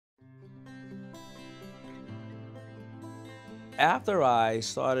after I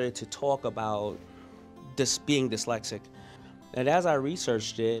started to talk about this being dyslexic, and as I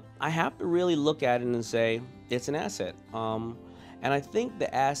researched it, I have to really look at it and say it's an asset. And I think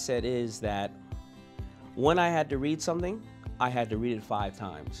the asset is that when I had to read something, I had to read it 5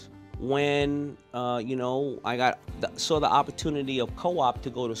 times. When you know, saw the opportunity of co-op to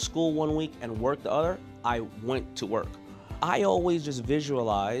go to school one week and work the other, I went to work. I always just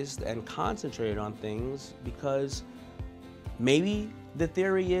visualized and concentrated on things because maybe the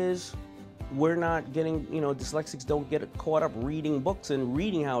theory is we're not getting, you know, dyslexics don't get caught up reading books and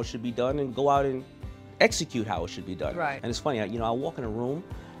reading how it should be done and go out and execute how it should be done. Right. And it's funny, you know, I'll walk in a room,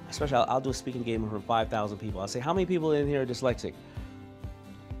 especially I'll do a speaking engagement for 5,000 people. I'll say, how many people in here are dyslexic?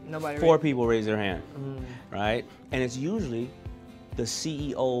 Nobody. 4 people raise their hand, right? And it's usually the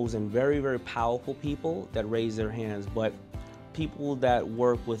CEOs and very, very powerful people that raise their hands, but people that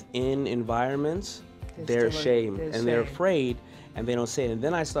work within environments, they're ashamed and they're afraid and they don't say it. And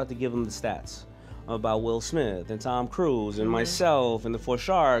then I start to give them the stats about Will Smith and Tom Cruise and myself and the 4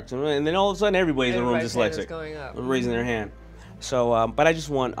 Sharks, and then all of a sudden everybody's in the room dyslexic, raising their hand. So, but I just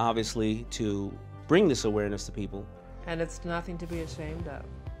want obviously to bring this awareness to people. And it's nothing to be ashamed of.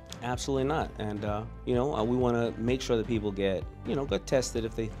 Absolutely not. And you know, we want to make sure that people get, you know, get tested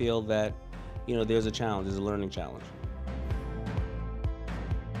if they feel that, you know, there's a challenge, there's a learning challenge.